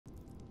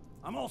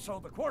I'm also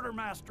the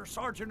quartermaster,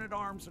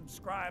 sergeant-at-arms, and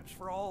scribes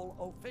for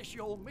all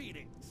official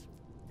meetings.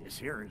 This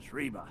here is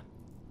Reba,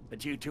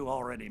 but you two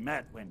already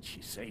met when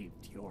she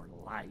saved your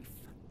life.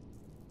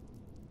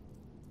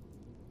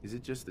 Is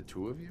it just the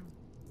two of you?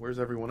 Where's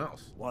everyone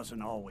else?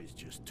 Wasn't always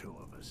just two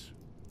of us.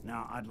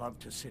 Now, I'd love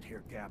to sit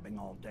here gabbing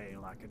all day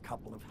like a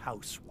couple of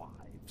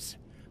housewives,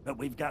 but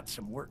we've got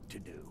some work to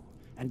do.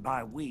 And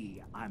by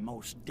we, I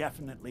most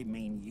definitely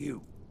mean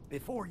you.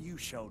 Before you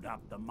showed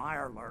up, the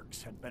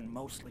Mirelurks had been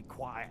mostly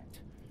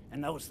quiet,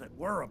 and those that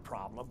were a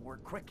problem were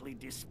quickly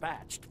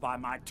dispatched by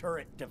my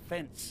turret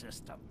defense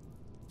system.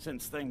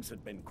 Since things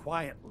had been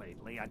quiet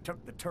lately, I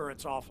took the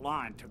turrets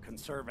offline to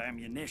conserve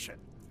ammunition.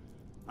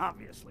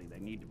 Obviously, they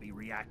need to be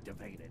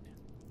reactivated.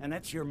 And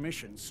that's your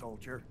mission,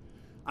 soldier.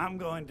 I'm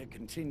going to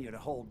continue to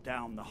hold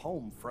down the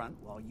home front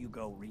while you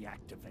go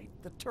reactivate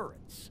the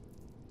turrets.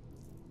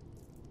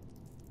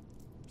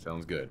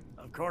 Sounds good.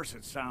 Of course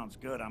it sounds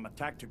good. I'm a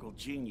tactical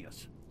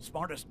genius.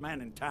 Smartest man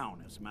in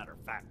town, as a matter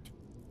of fact.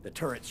 The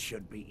turrets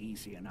should be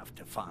easy enough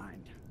to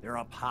find. They're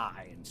up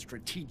high in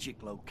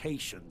strategic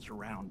locations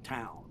around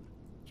town.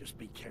 Just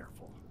be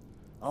careful.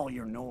 All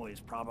your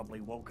noise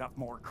probably woke up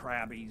more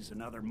crabbies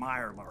and other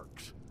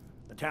Mirelurks.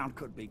 The town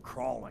could be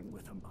crawling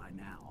with them by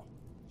now.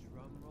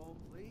 Drum roll,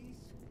 please.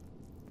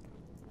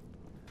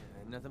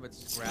 Nothing but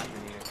scrap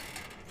in here.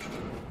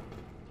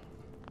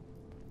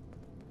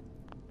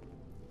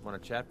 Want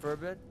to chat for a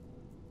bit?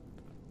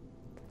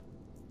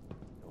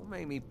 Don't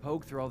make me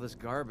poke through all this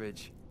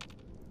garbage.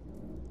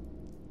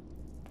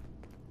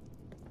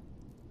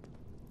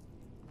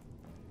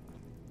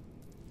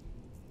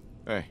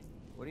 Hey.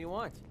 What do you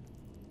want?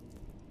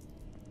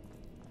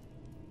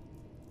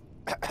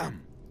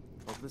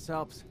 Hope this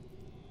helps.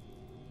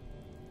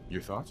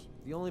 Your thoughts?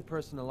 The only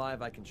person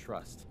alive I can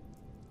trust.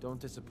 Don't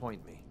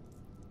disappoint me.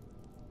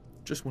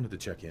 Just wanted to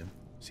check in,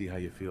 see how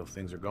you feel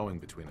things are going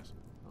between us.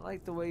 I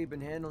like the way you've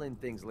been handling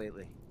things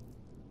lately.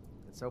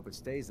 Let's hope it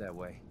stays that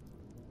way.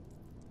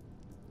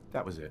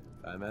 That was it.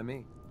 Fine by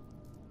me.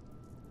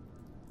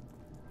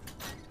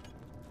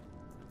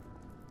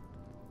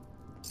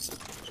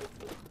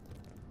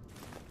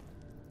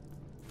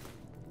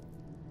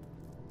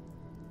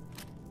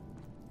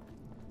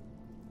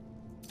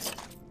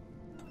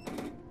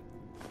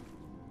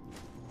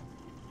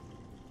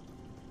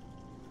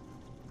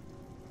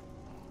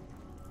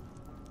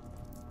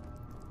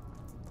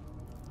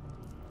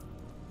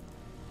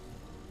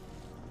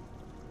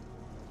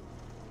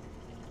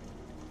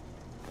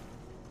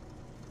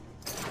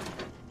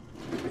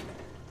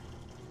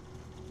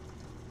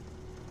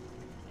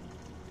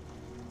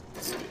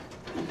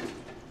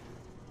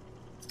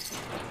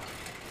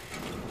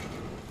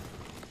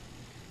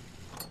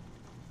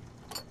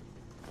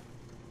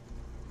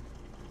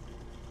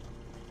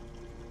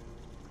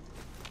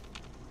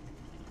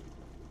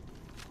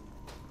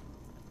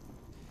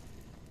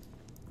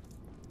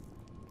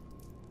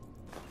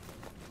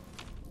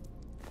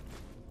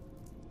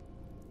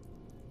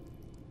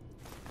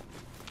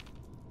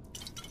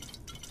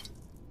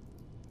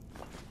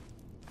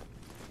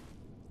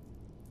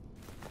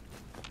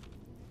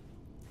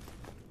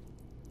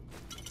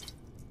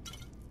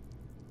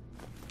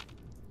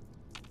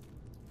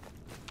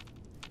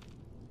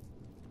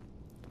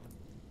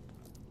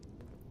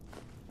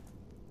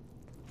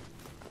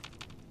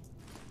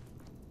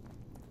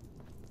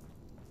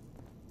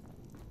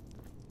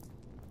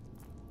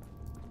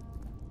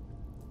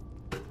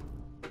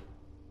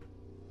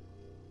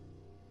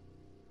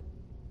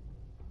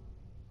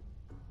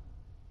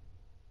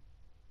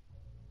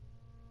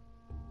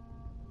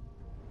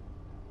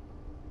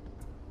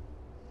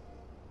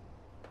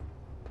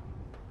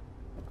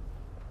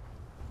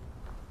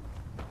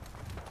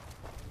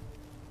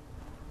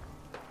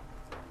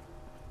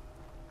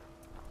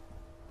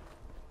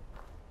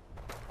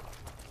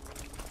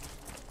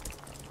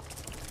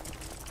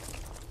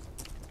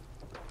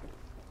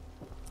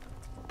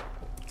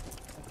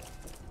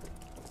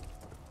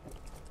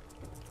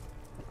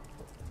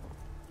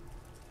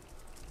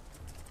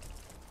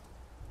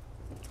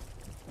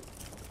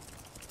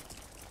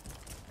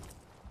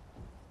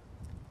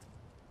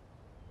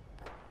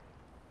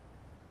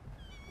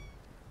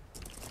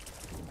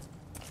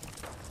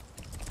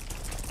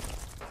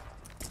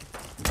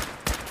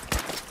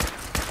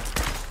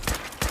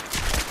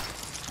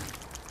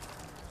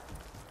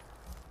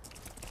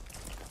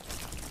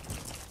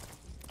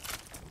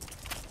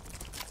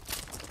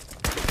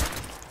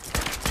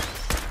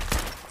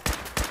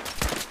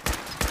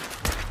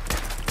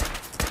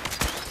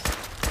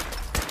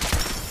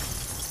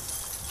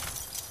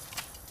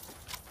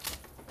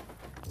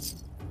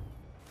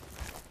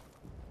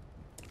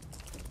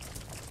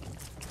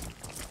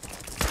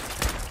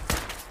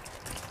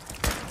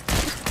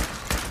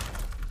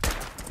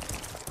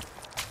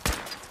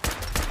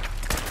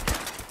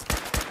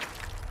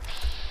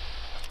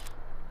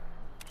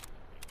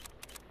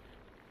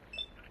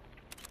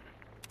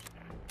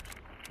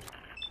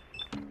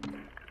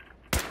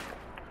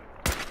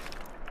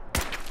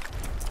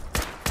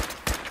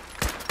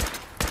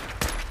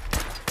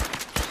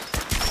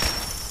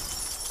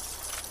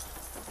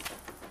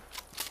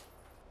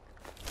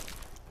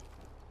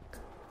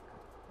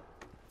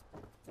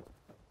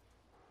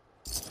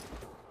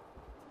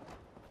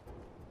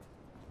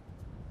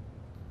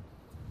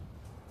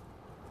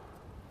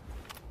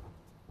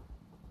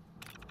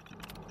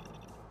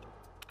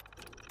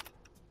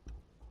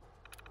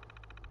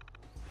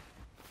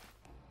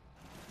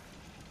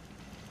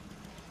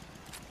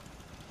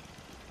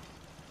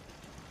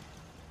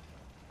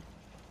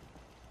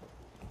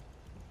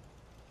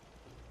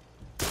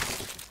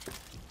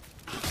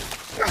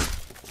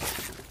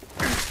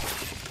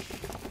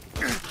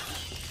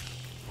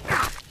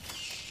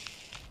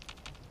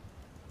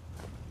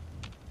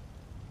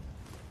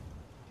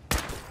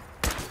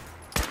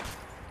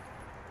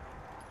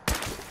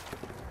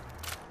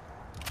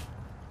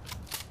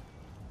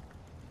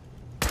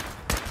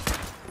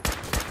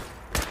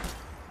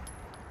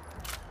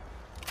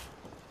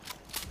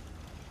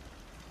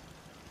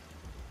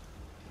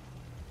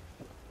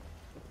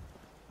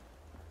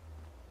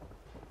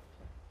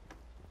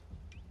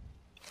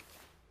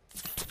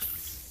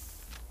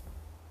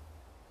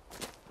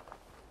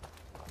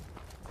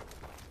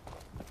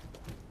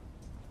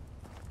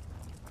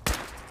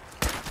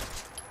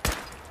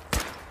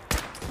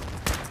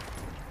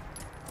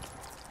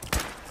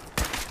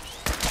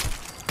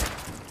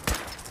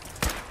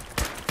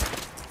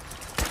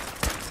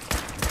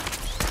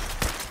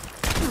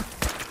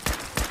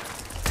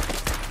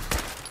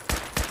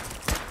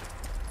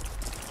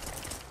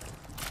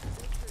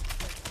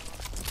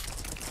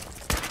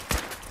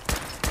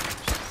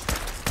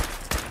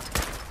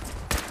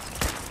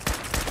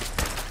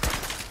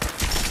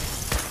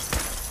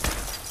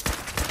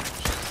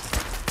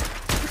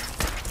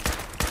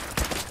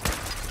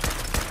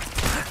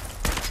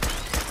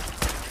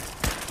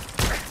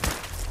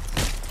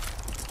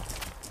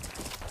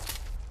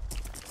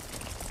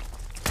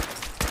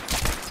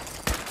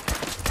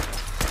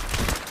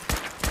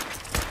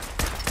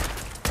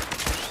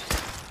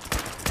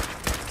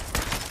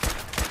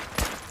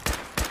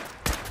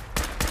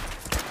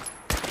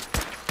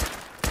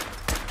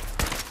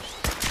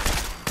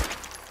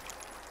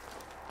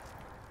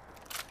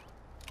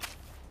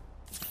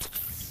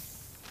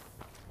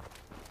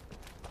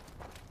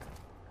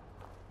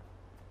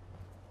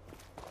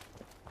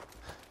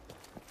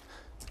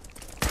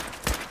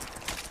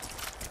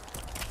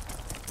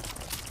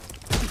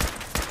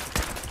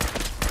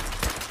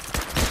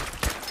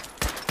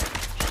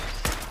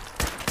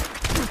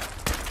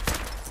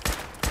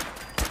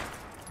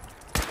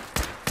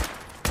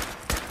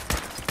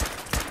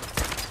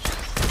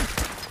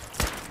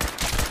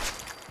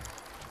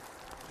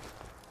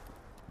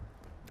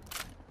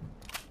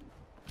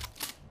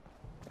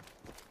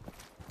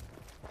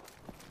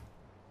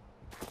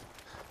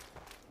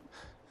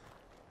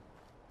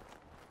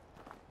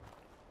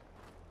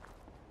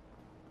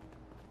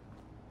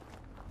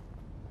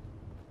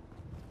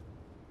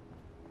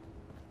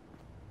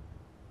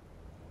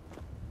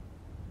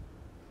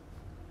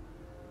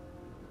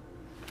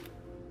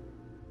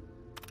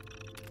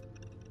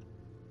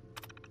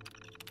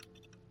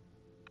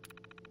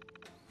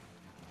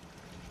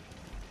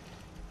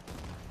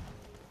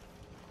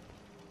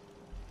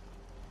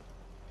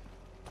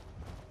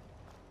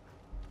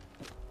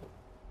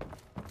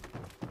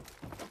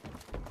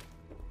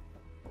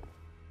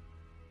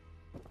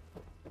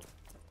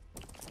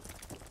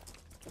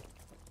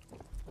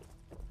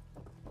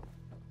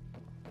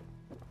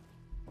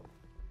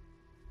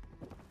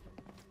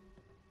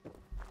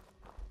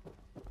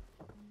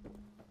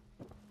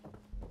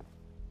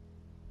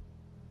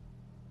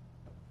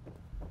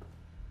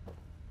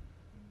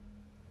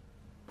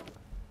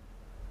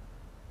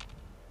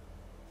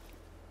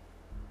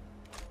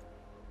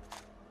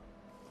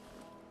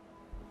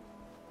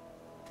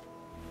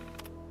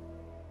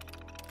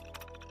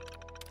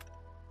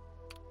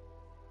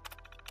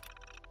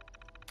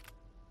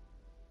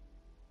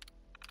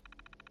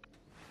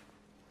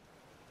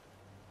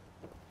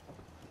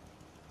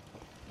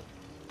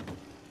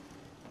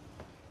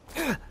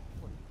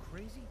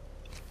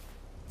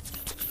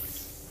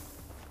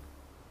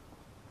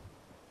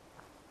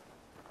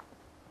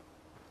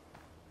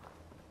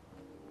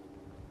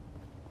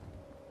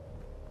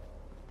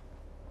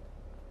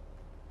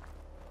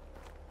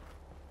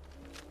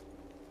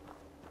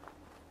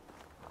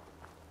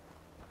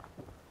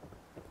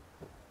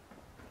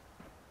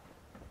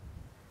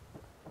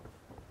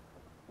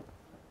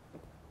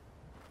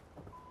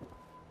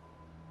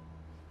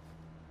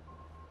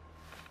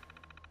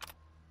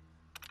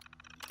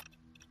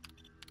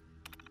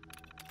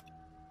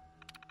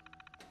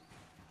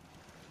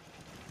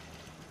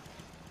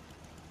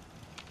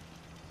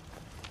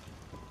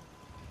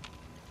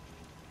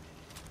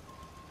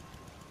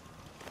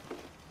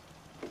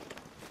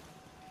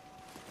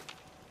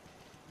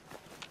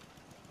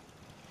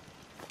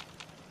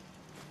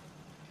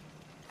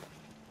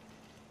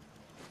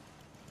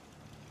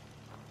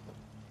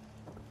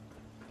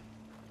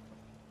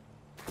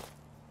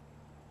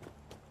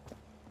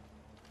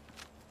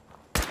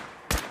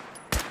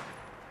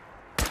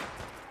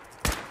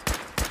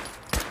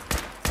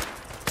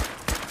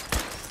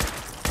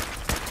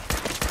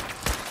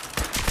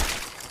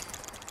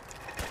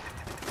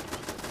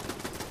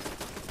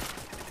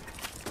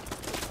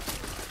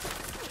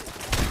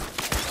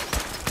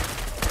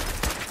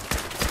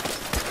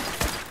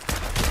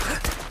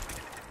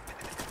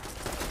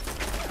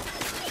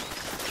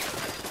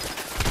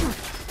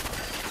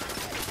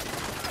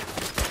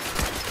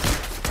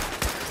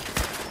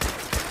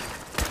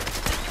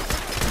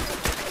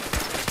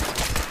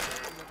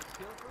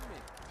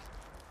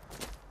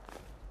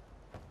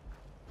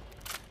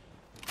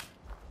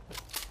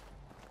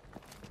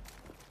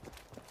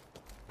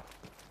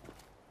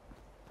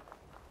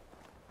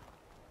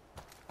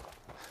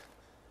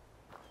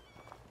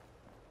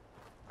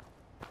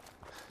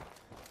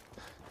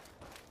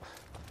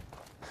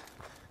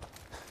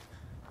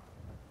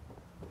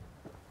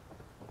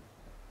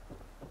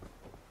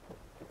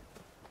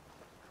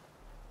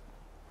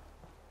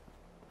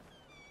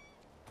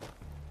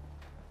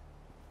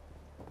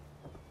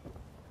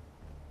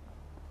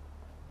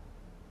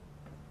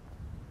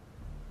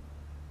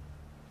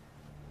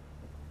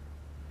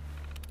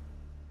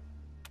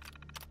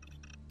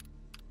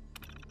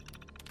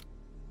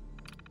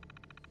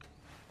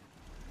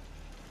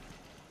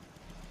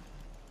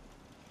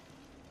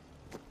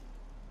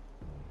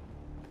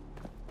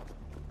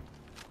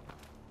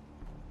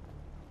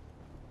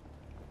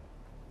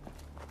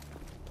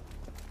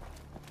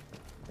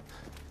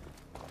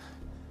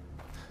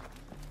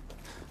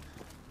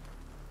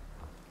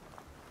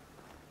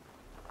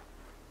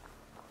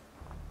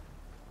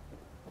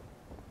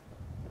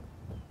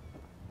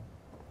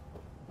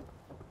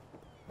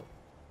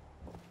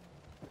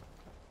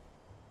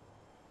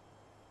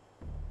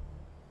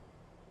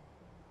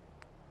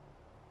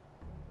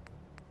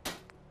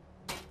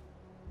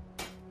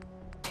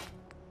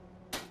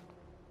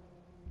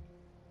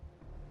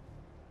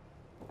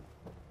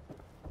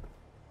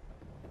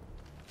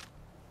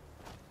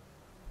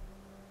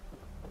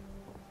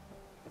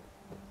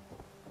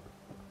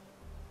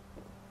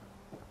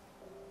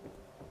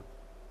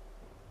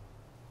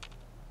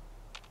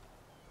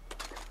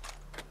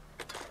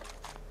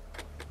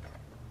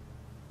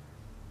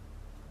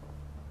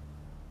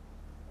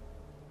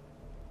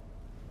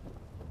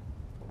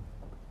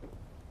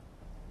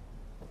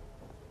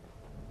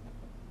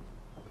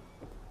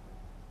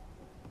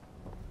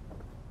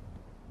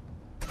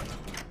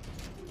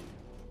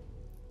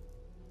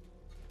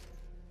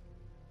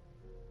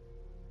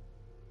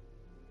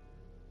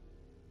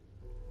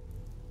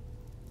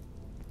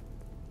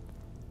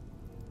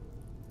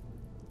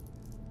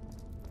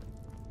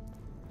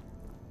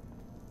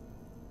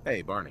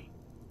 Hey, Barney.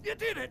 You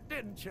did it,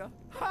 didn't you?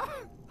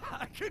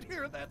 I could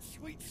hear that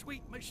sweet,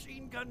 sweet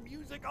machine gun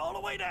music all the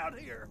way down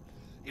here.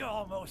 You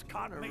almost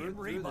caught me in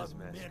Reba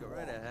Go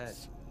right ahead.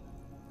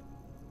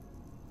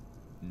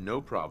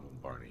 No problem,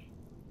 Barney.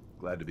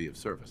 Glad to be of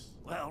service.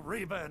 Well,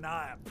 Reba and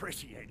I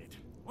appreciate it.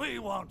 We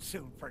won't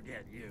soon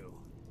forget you.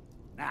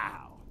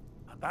 Now,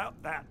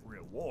 about that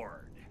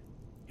reward.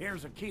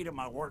 Here's a key to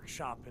my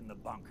workshop in the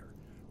bunker.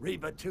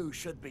 Reba 2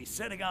 should be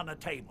sitting on the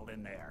table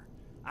in there.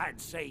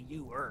 I'd say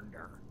you earned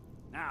her.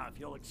 Now, if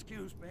you'll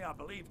excuse me, I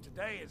believe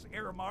today is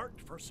earmarked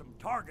for some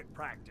target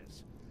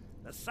practice.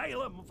 The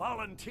Salem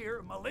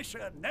Volunteer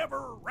Militia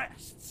never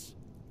rests.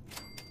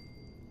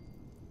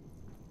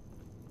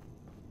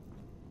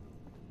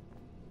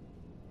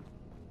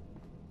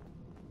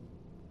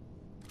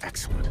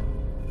 Excellent.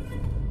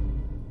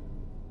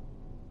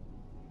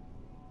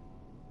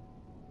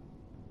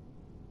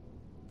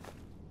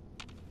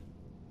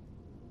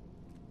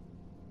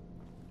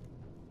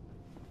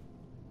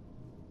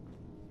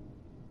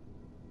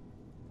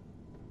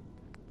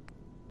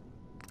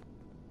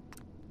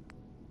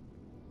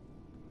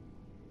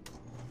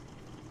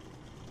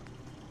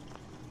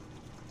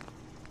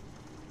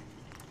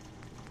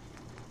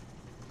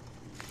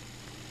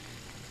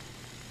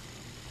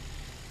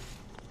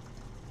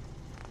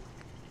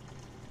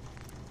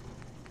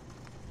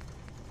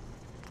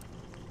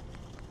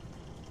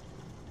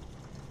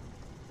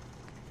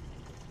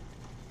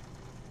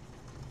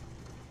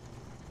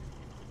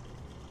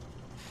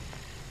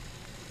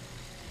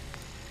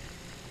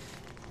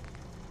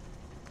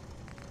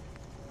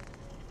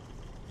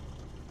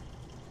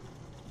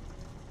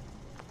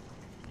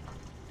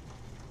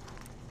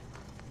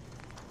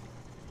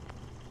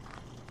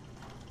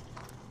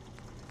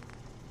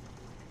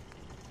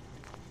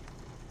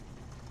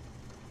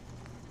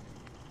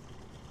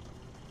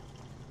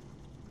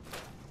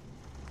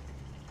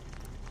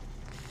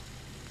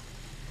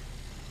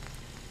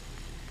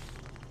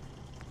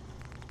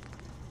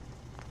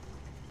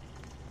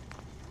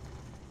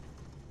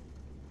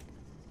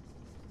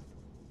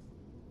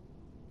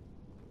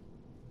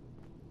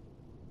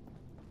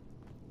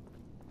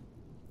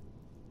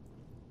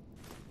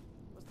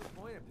 What's the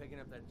point of picking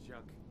up that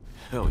junk?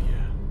 Hell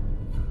yeah.